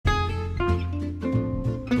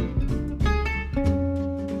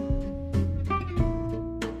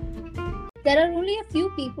There are only a few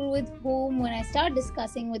people with whom, when I start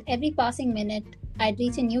discussing, with every passing minute, I'd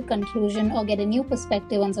reach a new conclusion or get a new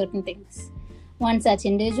perspective on certain things. One such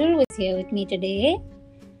individual was here with me today.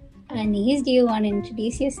 Aneez, do you want to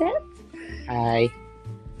introduce yourself? Hi,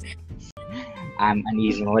 I'm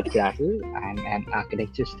Aneez. I'm an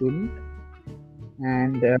architecture student,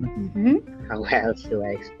 and how else do I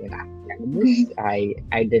explain? I'm an animist. I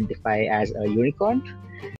identify as a unicorn.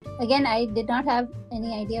 Again, I did not have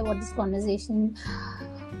any idea what this conversation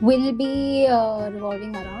will be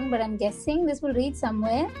revolving around, but I'm guessing this will reach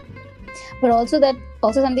somewhere. But also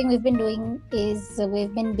something we've been doing is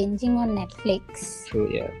we've been binging on Netflix. True,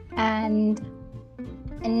 yeah.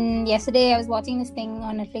 And yesterday I was watching this thing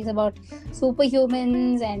on Netflix about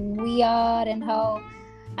superhumans and VR and how,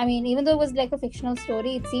 I mean, even though it was like a fictional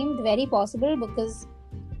story, it seemed very possible because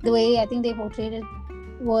the way I think they portrayed it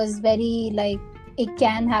was very like it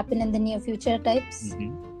can happen in the near future types.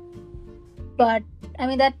 But I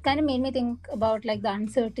mean, that kind of made me think about like the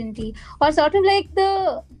uncertainty or sort of like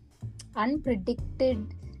the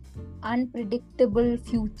unpredictable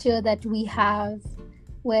future that we have,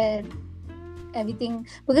 where everything,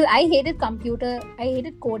 because I hated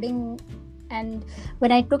coding, and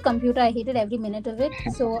when I took computer I hated every minute of it.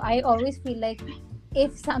 So I always feel like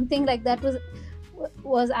if something like that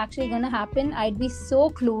was actually gonna happen, I'd be so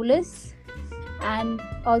clueless, and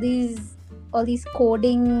all these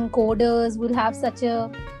coders will have such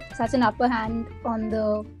an upper hand on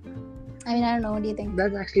the, I mean, I don't know, what do you think?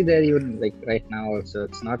 That's actually there even like right now also.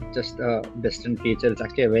 It's not just a distant future, it's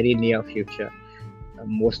actually a very near future.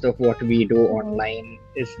 Most of what we do online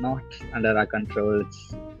is not under our control.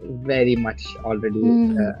 It's very much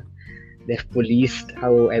already they've policed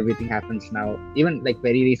how everything happens now. Even like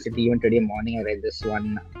very recently, even today morning, I read this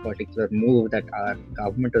one particular move that our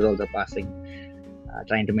government is also passing,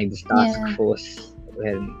 trying to make this task force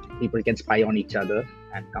where people can spy on each other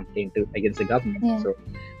and complain against the government. So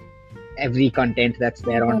every content that's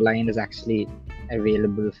there online is actually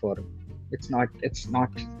available for. It's not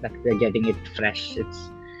that we're getting it fresh. It's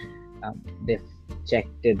they've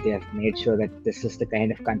checked it. They've made sure that this is the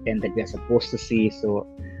kind of content that we are supposed to see. So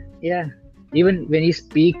yeah, even when you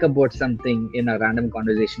speak about something in a random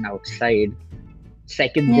conversation outside,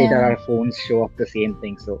 seconds later our phones show up the same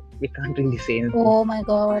thing. So we can't really say anything. Oh my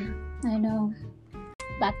god, I know.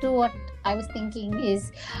 Back to what I was thinking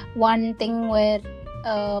is one thing where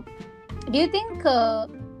do you think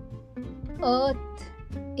Earth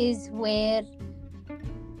is where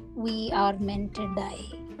we are meant to die?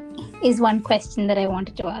 Is one question that I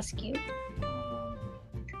wanted to ask you.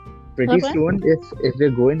 Pretty soon, if we're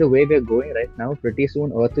going the way we're going right now, pretty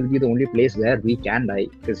soon Earth will be the only place where we can die,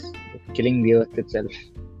 because killing the Earth itself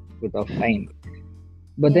would be fine.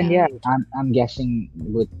 But then I'm guessing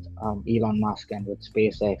with Elon Musk and with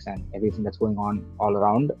SpaceX and everything that's going on all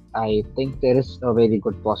around, I think there is a very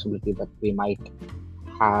good possibility that we might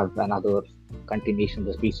have another continuation of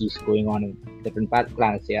the species going on in different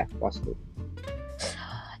planets. Yeah, possible.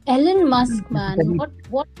 Elon Musk, man,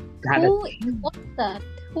 what's that?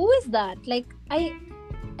 Who is that? Like,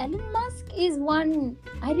 Elon Musk is one.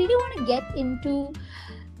 I really want to get into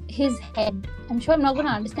his head. I'm sure I'm not going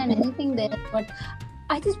to understand anything there, but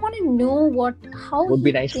I just want to know how would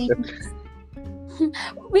be he nice. thinks.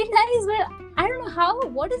 Would be nice, but I don't know how.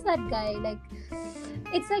 What is that guy like?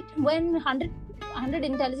 It's like when 100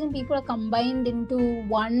 intelligent people are combined into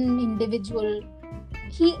one individual.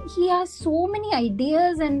 He has so many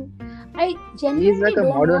ideas, and I genuinely he's like a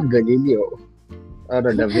modern Galileo or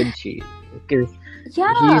a Da Vinci, because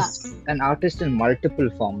he's an artist in multiple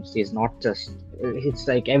forms. He's not just. It's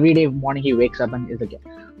like every day morning he wakes up and is like,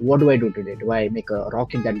 what do I do today? Do I make a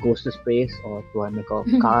rocket that goes to space, or do I make a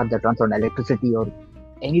car that runs on electricity, or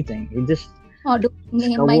anything? He just do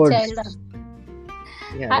name my child up.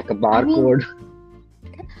 Yeah, like a barcode.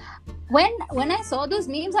 When I saw those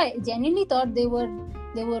names, I genuinely thought they were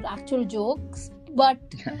actual jokes. But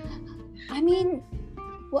I mean,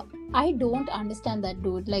 I don't understand that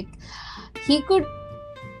dude. Like, he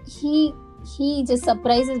just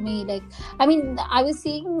surprises me. Like, I mean, I was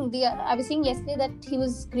seeing yesterday that he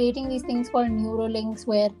was creating these things called Neuralinks,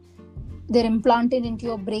 where they're implanted into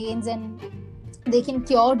your brains and they can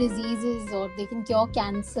cure diseases or they can cure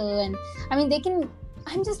cancer. And I mean,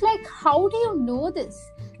 I'm just like, how do you know this?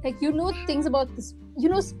 Like, you know things about this,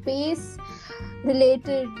 space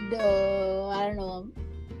related, I don't know,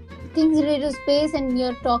 things related to space, and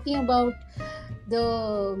you're talking about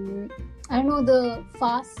the, I don't know, the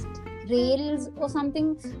fast rails or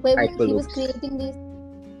something, where he was creating these.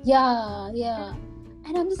 Yeah.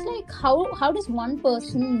 And I'm just like, how does one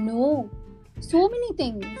person know so many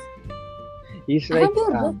things? He's And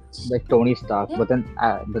you're rich. like Tony Stark. Yeah. But then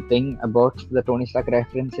the thing about the Tony Stark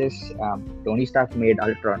reference is Tony Stark made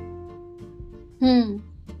Ultron. Hmm.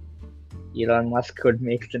 Elon Musk could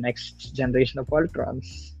make the next generation of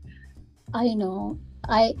Ultrons. I know.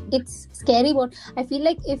 It's scary, but I feel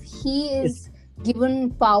like if he is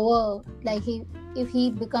given power, like if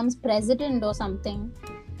he becomes president or something,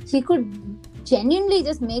 he could genuinely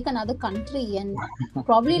just make another country and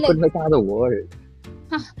probably He like could make another world.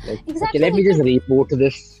 Like, okay, exactly. let me just reboot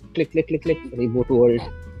this. Click, click, click, click. Reboot world.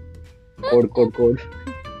 Code.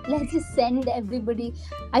 Let's just send everybody.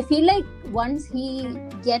 I feel like once he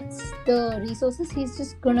gets the resources, he's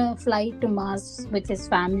just gonna fly to Mars with his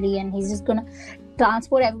family, and he's just gonna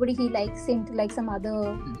transport everybody he likes into like some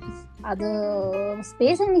other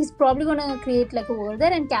space, and he's probably gonna create like a world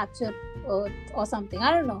there and capture Earth or something.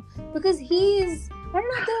 I don't know, because I don't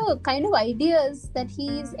know the kind of ideas that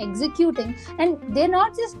he's executing, and they're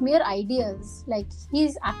not just mere ideas. Like He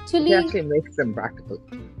actually makes them practical.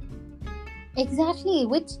 exactly,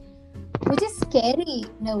 which is scary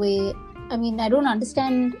in a way. I mean, I don't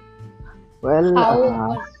understand Well,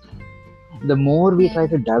 how. the more we Yeah. try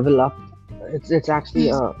to develop, it's actually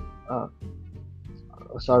a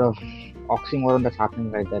sort of oxymoron that's happening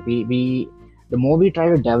right there. The more we try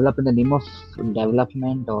to develop in the name of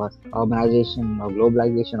development or urbanization or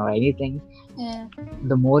globalization or anything, Yeah.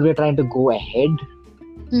 the more we're trying to go ahead,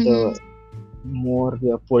 Mhm. the more we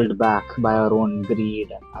are pulled back by our own greed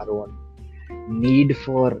and our own need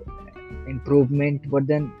for improvement. But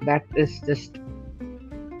then that is just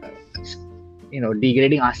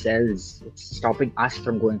degrading ourselves. It's stopping us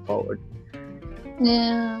from going forward.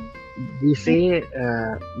 Yeah. We say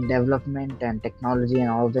development and technology and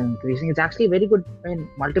all of them increasing. It's actually very good in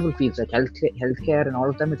multiple fields like healthcare and all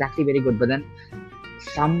of them. It's actually very good. But then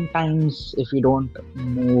sometimes if we don't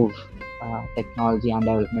move technology and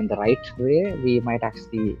development the right way, we might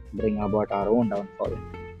actually bring about our own downfall.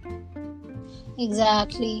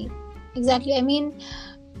 Exactly. I mean,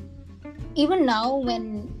 even now when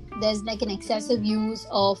there's like an excessive use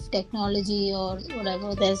of technology or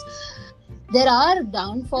whatever, there are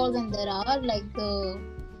downfalls and there are like the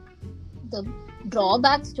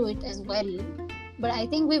drawbacks to it as well. But I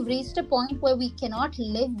think we've reached a point where we cannot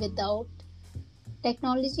live without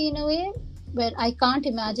technology in a way, where I can't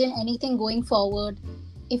imagine anything going forward.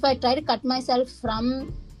 If I try to cut myself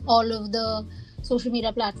from all of the social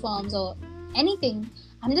media platforms or anything,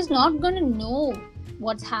 I'm just not going to know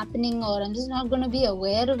what's happening, or I'm just not going to be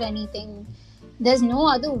aware of anything. There's no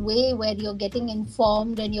other way where you're getting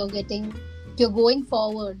informed and you're going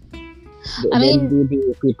forward. There'll be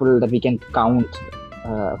people that we can count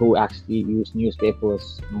who actually use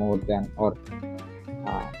newspapers more than what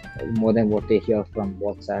they hear from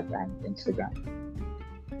WhatsApp and Instagram.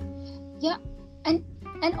 Yeah, and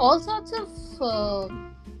all sorts of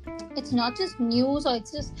it's not just news, or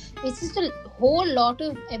it's just a whole lot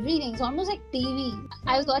of everything. It's almost like TV.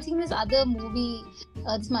 I was watching this other movie,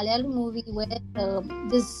 this Malayalam movie where the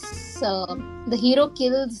hero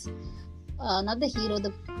kills not the hero,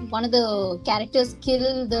 one of the characters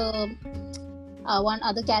kill the one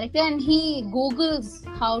other character, and he Googles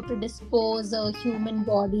how to dispose a human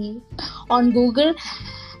body on Google,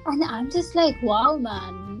 and I'm just like, wow,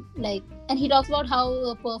 man, like. And he talks about how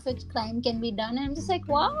a perfect crime can be done. And I'm just like,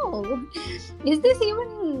 wow, is this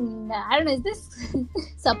even, I don't know, is this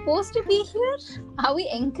supposed to be here? Are we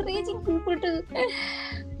encouraging people to,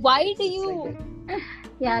 why do you,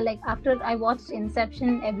 yeah, like after I watched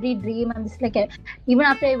Inception, every dream, I'm just like, even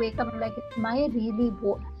after I wake up, I'm like,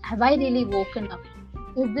 have I really woken up?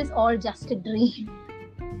 Is this all just a dream?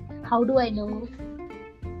 How do I know?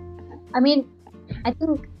 I mean, I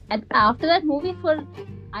think after that movie,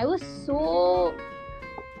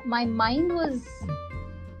 my mind was,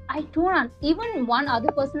 even one other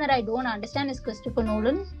person that I don't understand is Christopher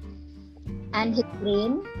Nolan and his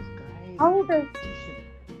brain. How does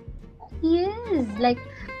he is like,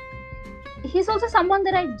 he's also someone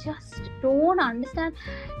that I just don't understand.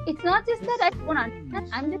 It's not just that I don't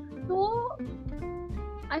understand,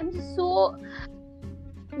 I'm just so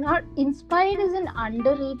not inspired is an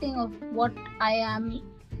underrating of what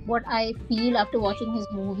I feel after watching his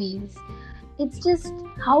movies. It's just,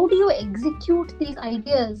 how do you execute these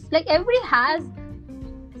ideas? Like everybody has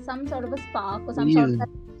some sort of a spark or some sort of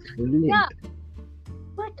Yeah,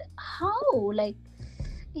 but how? Like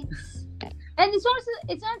it's not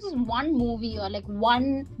just one movie or like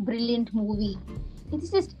one brilliant movie.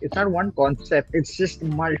 It's not one concept. It's just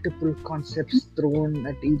multiple concepts thrown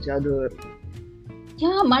at each other.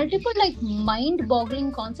 Yeah, multiple like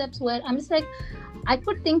mind-boggling concepts where I'm just like, I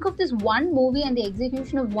could think of this one movie and the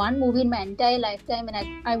execution of one movie in my entire lifetime, and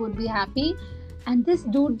I would be happy. and this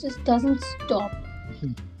dude just doesn't stop.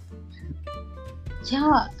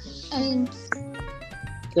 Yeah, I mean,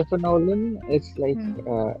 Christopher Nolan is like hmm,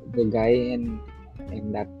 the guy in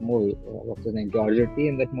that movie. What's his name? Georgie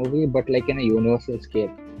in that movie, but like in a universal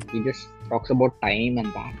scale. He just talks about time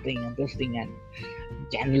and that thing and this thing and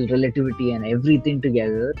general relativity and everything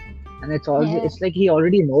together. And yeah, it's like he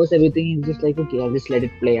already knows everything. He's just like, okay, I'll just let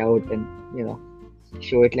it play out and you know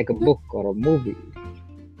show it like a book or a movie.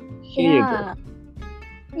 Here you go. yeah,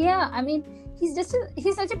 yeah. I mean, he's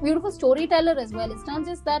such a beautiful storyteller as well. It's not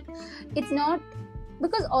just that, it's not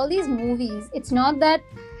because all these movies, it's not that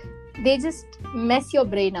they just mess your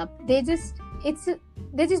brain up. They're just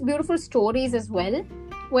beautiful stories as well,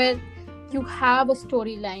 where you have a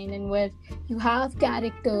storyline and where you have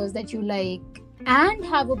characters that you like and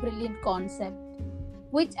have a brilliant concept,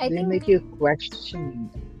 which I They think, make you question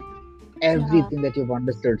yeah, everything that you've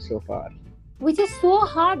understood so far. which is so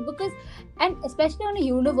hard because, and especially on a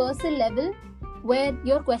universal level, where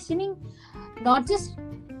you're questioning not just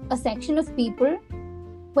a section of people,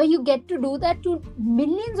 where you get to do that to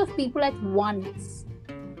millions of people at once.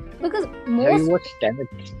 Because Have you most, watched Tenet?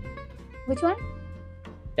 which one?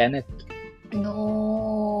 Tenet. No,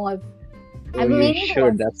 Oh, I've been you meaning to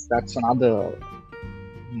watch. should. That's another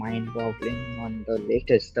mind-boggling one, the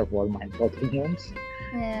latest of all mind-boggling ones.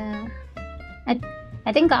 Yeah, I,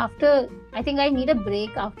 I think after, I think I need a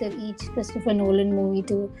break after each Christopher Nolan movie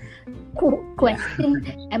to question: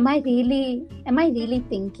 am I really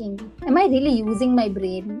thinking? Am I really using my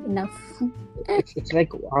brain enough? It's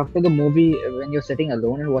like after the movie, when you're sitting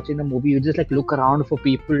alone and watching the movie, you just like look around for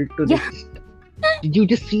people to Yeah. just. Did you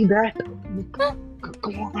just see that?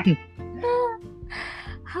 Come on.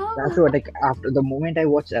 How? That's what like after the moment I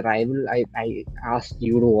watched Arrival, I asked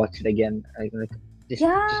you to watch it again. I like just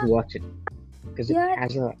Yeah, watch it because it yeah.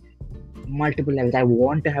 has a multiple levels. I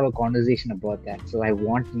want to have a conversation about that, so I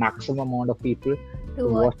want maximum amount of people To to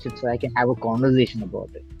watch. watch it so I can have a conversation about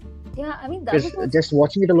it. Yeah, I mean that Because was also. just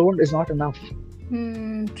watching it alone is not enough.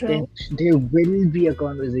 True. There will be a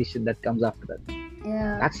conversation that comes after that.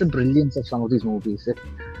 Yeah. That's the brilliance of some of these movies.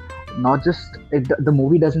 Not just the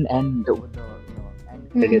movie doesn't end with the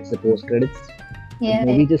end credits, the post credits. The Yeah.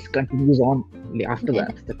 movie just continues on after Yeah.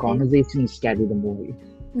 that. The conversations carry the movie.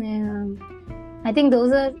 Yeah. I think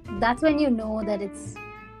that's when you know that it's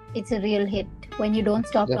a real hit, when you don't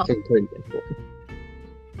stop That's talking. a brilliant movie.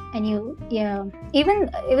 And you, yeah, even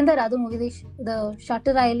that other movie, the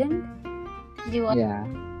Shutter Island, did you watch? Yeah.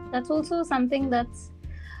 That's also something that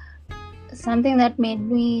made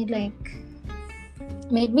me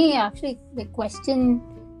actually like question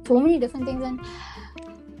so many different things. And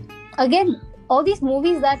again, all these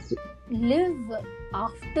movies that live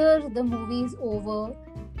after the movie's over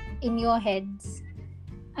in your heads,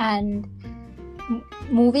 and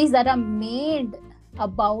movies that are made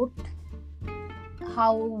about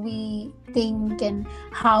how we think and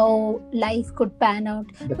how life could pan out.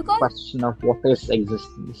 The Because question of what is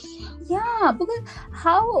existence. yeah, because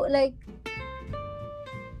how, like,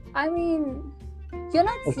 I mean, you're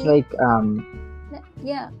not It's seeing. like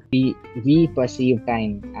Yeah, we perceive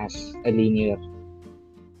time as a linear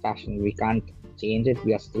fashion. We can't change it.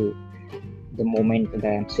 We are still the moment that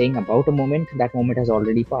I'm saying about a moment. That moment has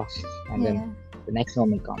already passed, and yeah, then the next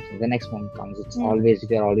moment comes, and the next moment comes. It's yeah, always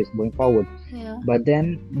we are always going forward. yeah, But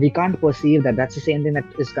then we can't perceive that that's the same thing that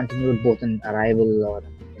is continued both in Arrival or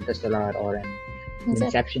Interstellar or in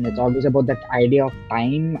Inception. It's always about that idea of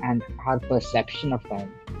time and our perception of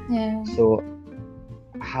time. yeah, So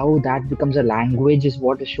how that becomes a language is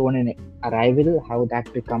what is shown in Arrival. How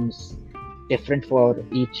that becomes different for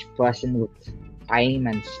each person with time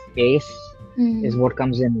and space is what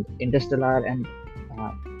comes in Interstellar and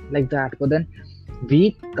like that. But then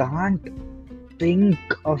we can't think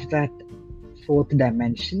of that fourth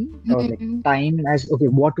dimension or like time as okay,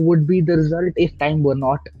 what would be the result if time were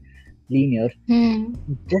not linear?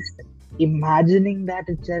 Just imagining that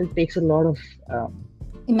itself takes a lot of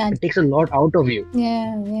it takes a lot out of you.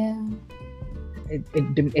 Yeah.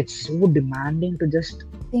 It's so demanding to just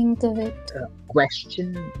Think of it.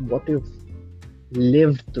 question what you've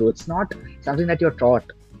lived through. It's not something that you're taught.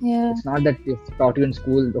 Yeah. It's not that it's taught you in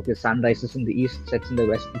school. Okay, sun rises in the east, sets in the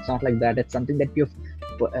west. It's not like that. It's something that you've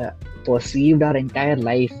perceived our entire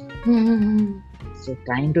life. So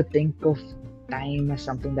trying to think of time as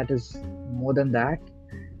something that is more than that,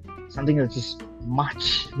 something that's just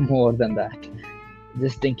much more than that.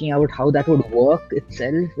 Just thinking about how that would work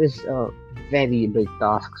itself is a very big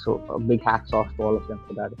task. So a big hats off to all of them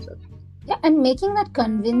for that itself. Yeah, and making that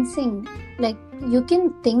convincing. Like, you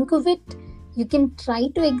can think of it, you can try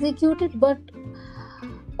to execute it, but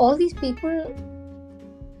all these people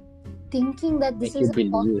thinking that this Make you is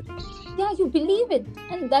believe. yeah, you believe it,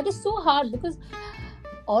 and that is so hard because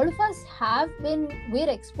all of us we're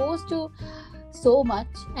exposed to so much,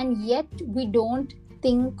 and yet we don't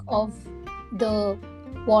think of the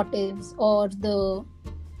what ifs or the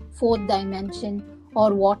fourth dimension,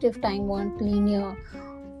 or what if time weren't linear,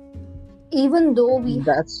 even though we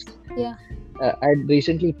That's yeah I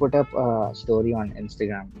recently put up a story on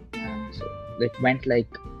Instagram. So it went like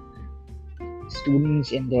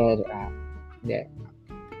students in their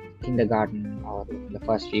kindergarten or the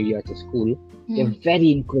first few years of school, they're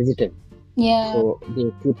very inquisitive. yeah So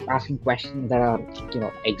they keep asking questions that are,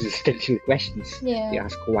 existential questions. They yeah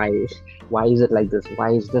ask why is it like this?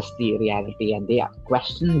 Why is this the reality? And they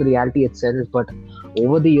question the reality itself. But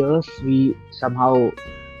over the years, we somehow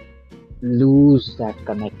lose that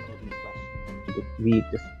connect with these questions. We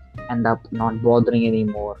just end up not bothering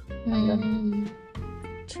anymore. And then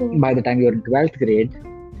true. by the time you're in 12th grade,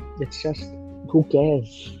 it's just who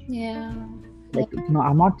cares? Yeah. Like, no,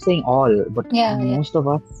 I'm not saying all, but most of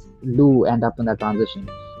us do end up in that transition.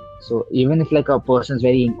 So even if like a person is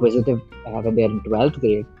very inquisitive when they're in 12th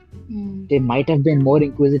grade, they might have been more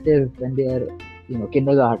inquisitive when they're,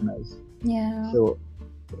 kindergartners. Yeah. So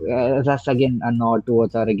that's again a nod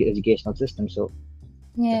towards our educational system. So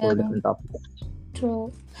it's a whole different topic.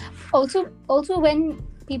 True. Also, when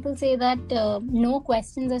people say that no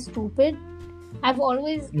questions are stupid, I've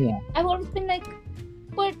always been like,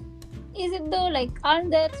 but is it though? Like,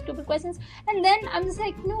 aren't there stupid questions? And then I'm just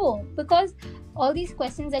like, no, because all these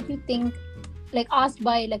questions that you think, like asked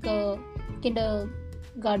by like a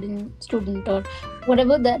kindergarten student or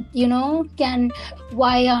whatever, that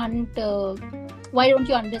why don't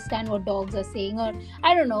you understand what dogs are saying, or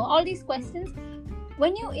I don't know, all these questions.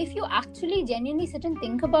 If you actually genuinely sit and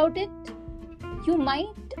think about it, you might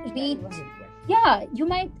reach. Yeah, you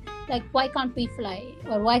might like, why can't we fly,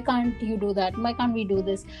 or why can't you do that? Why can't we do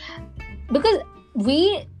this? Because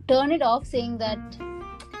we turn it off saying that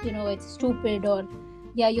it's stupid, or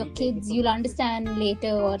your kids, you'll understand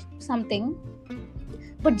later or something.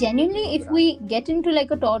 But genuinely, if we get into like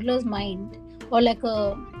a toddler's mind, or like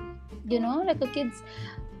a like a kid's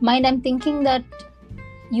mind, I'm thinking that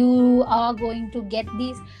you are going to get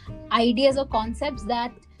these ideas or concepts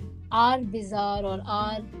that are bizarre or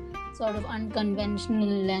are sort of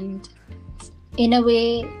unconventional, and in a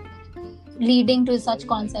way leading to such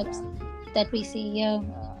concepts that we see.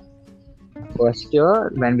 First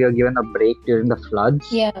year, when we were given a break during the floods,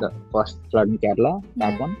 the first flood in Kerala,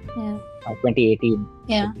 that one, 2018.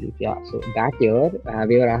 So that year,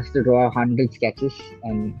 we were asked to draw 100 sketches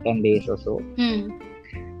in 10 days or so.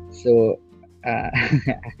 So,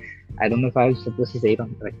 I don't know if I was supposed to say it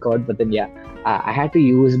on record, but then I had to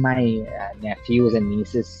use my nephews and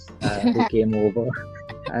nieces who came over.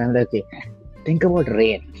 And I'm like, okay, think about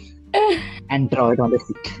rain and draw it on the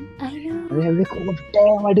seat. I know. And I'm like, oh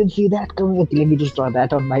damn, I didn't see that coming. Okay, let me just draw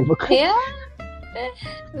that on my book. Yeah,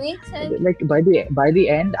 makes sense. Like by the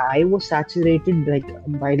end, I was saturated. Like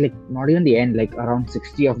by like not even the end, like around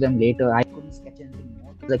 60 of them later, I couldn't sketch anything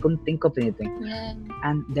more because I couldn't think of anything. Yeah.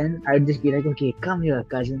 And then I'd just be like, okay, come here,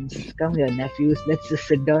 cousins, come here, nephews, let's just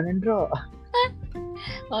sit down and draw.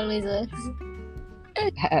 Always works.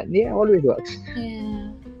 Yeah, always works.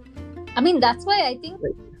 Yeah. I mean, that's why I think.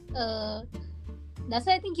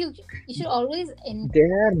 You should always.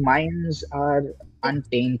 Their minds are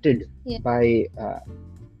untainted by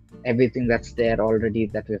everything that's there already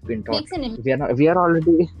that we've been taught. We are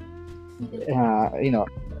already,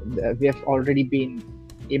 we have already been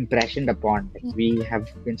impressioned upon. Like, we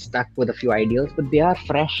have been stuck with a few ideas, but they are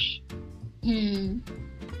fresh.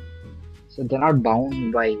 So they're not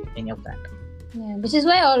bound by any of that. Yeah, which is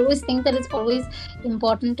why I always think that it's always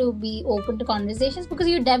important to be open to conversations, because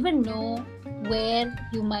you never know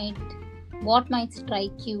what might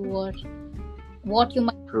strike you, or what you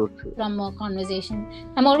might from a conversation.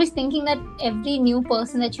 I'm always thinking that every new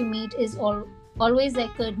person that you meet is always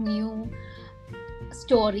like a new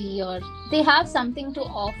story, or they have something to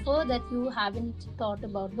offer that you haven't thought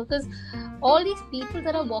about, because all these people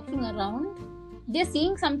that are walking around, they're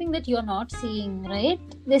seeing something that you're not seeing, right?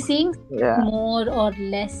 They're seeing more or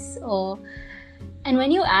less, and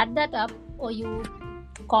when you add that up, or you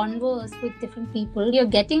converse with different people, you're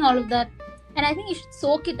getting all of that. And I think you should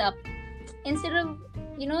soak it up instead of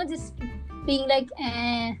just being like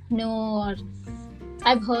no, or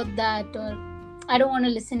I've heard that, or I don't want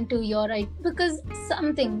to listen to your idea because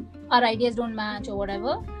our ideas don't match or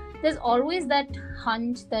whatever. There's always that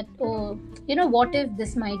hunch that what if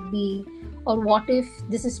this might be, or what if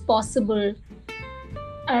this is possible.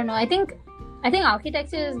 I don't know. I think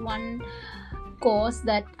architecture is one course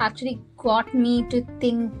that actually got me to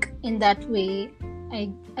think in that way.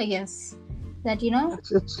 I guess that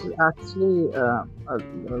It's actually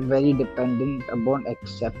very dependent upon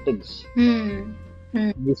acceptance.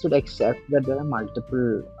 We should accept that there are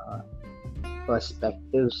multiple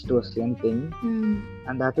perspectives to a same thing,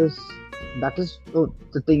 and that is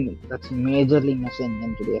the thing that's majorly missing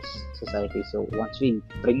in today's society. So once we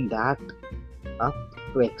bring that up,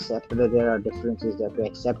 to accept that there are differences, that to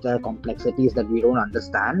accept there are complexities that we don't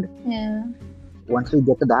understand, Yeah. once we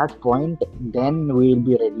get to that point, then we'll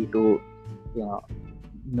be ready to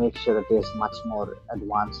make sure that there's much more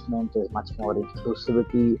advancement, there's much more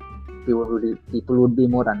inclusivity. People would be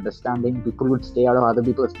more understanding. People would stay out of other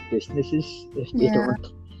people's businesses if they don't.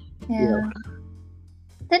 Yeah.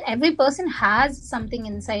 That every person has something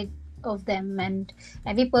inside of them, and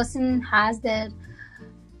every person has their,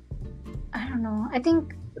 I don't know, I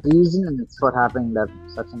think, reasons for having that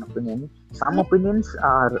such an opinion. Some opinions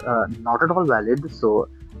are not at all valid, so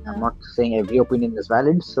I'm not saying every opinion is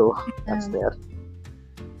valid, so that's there.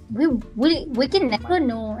 We can never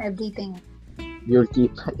know everything. You'll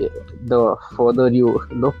keep, the further you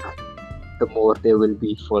look, the more there will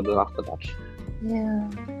be further after that. Yeah,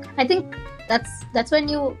 I think that's when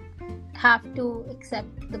you have to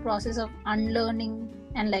accept the process of unlearning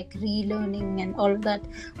and like relearning and all of that,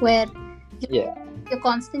 where you're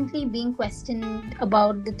constantly being questioned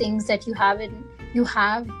about the things that you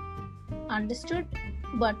have understood,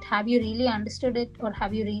 but have you really understood it, or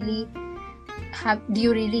do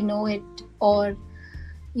you really know it, or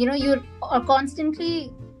you are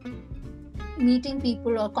constantly meeting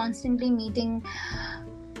people, or constantly meeting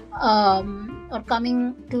or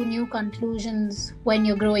coming to new conclusions when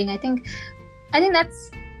you're growing. I think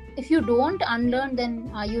that's, if you don't unlearn, then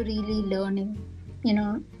are you really learning?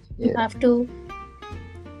 You have to.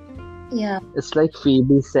 Yeah, it's like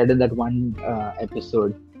Phoebe said in that one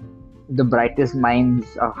episode, the brightest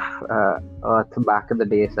minds of Earth back in the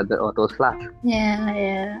day said that Earth was flat.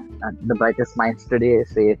 Yeah. And the brightest minds today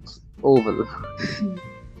say it's oval.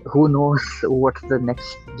 Who knows what the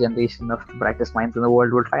next generation of brightest minds in the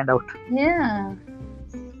world will find out. Yeah.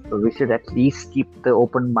 So we should at least keep the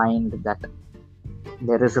open mind that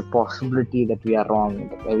there is a possibility that we are wrong,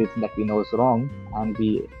 that everything that we know is wrong, and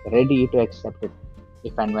be ready to accept it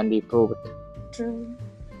if and when we prove it. True.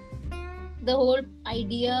 The whole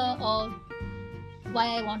idea of why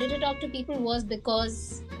I wanted to talk to people was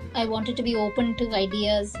because I wanted to be open to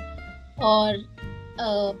ideas, or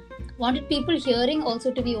wanted people hearing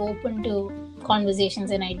also to be open to conversations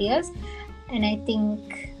and ideas. And I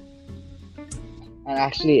think, and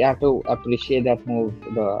actually I have to appreciate that move.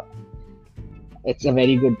 It's a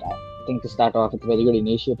very good thing to start off. It's a very good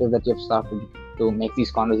initiative that you've started to make these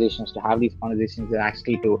conversations, to have these conversations, and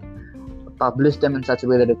actually to publish them in such a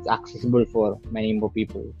way that it's accessible for many more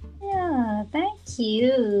people. Yeah, thank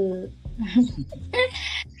you.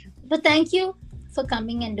 But thank you for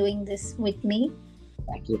coming and doing this with me.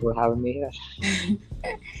 Thank you for having me here.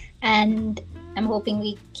 And I'm hoping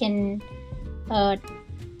we can talk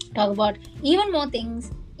about even more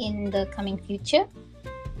things in the coming future.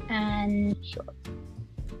 And sure.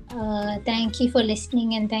 Thank you for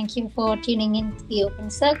listening, and thank you for tuning in to the Open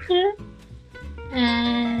Circle.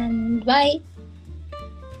 And bye.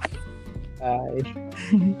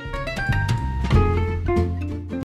 Bye.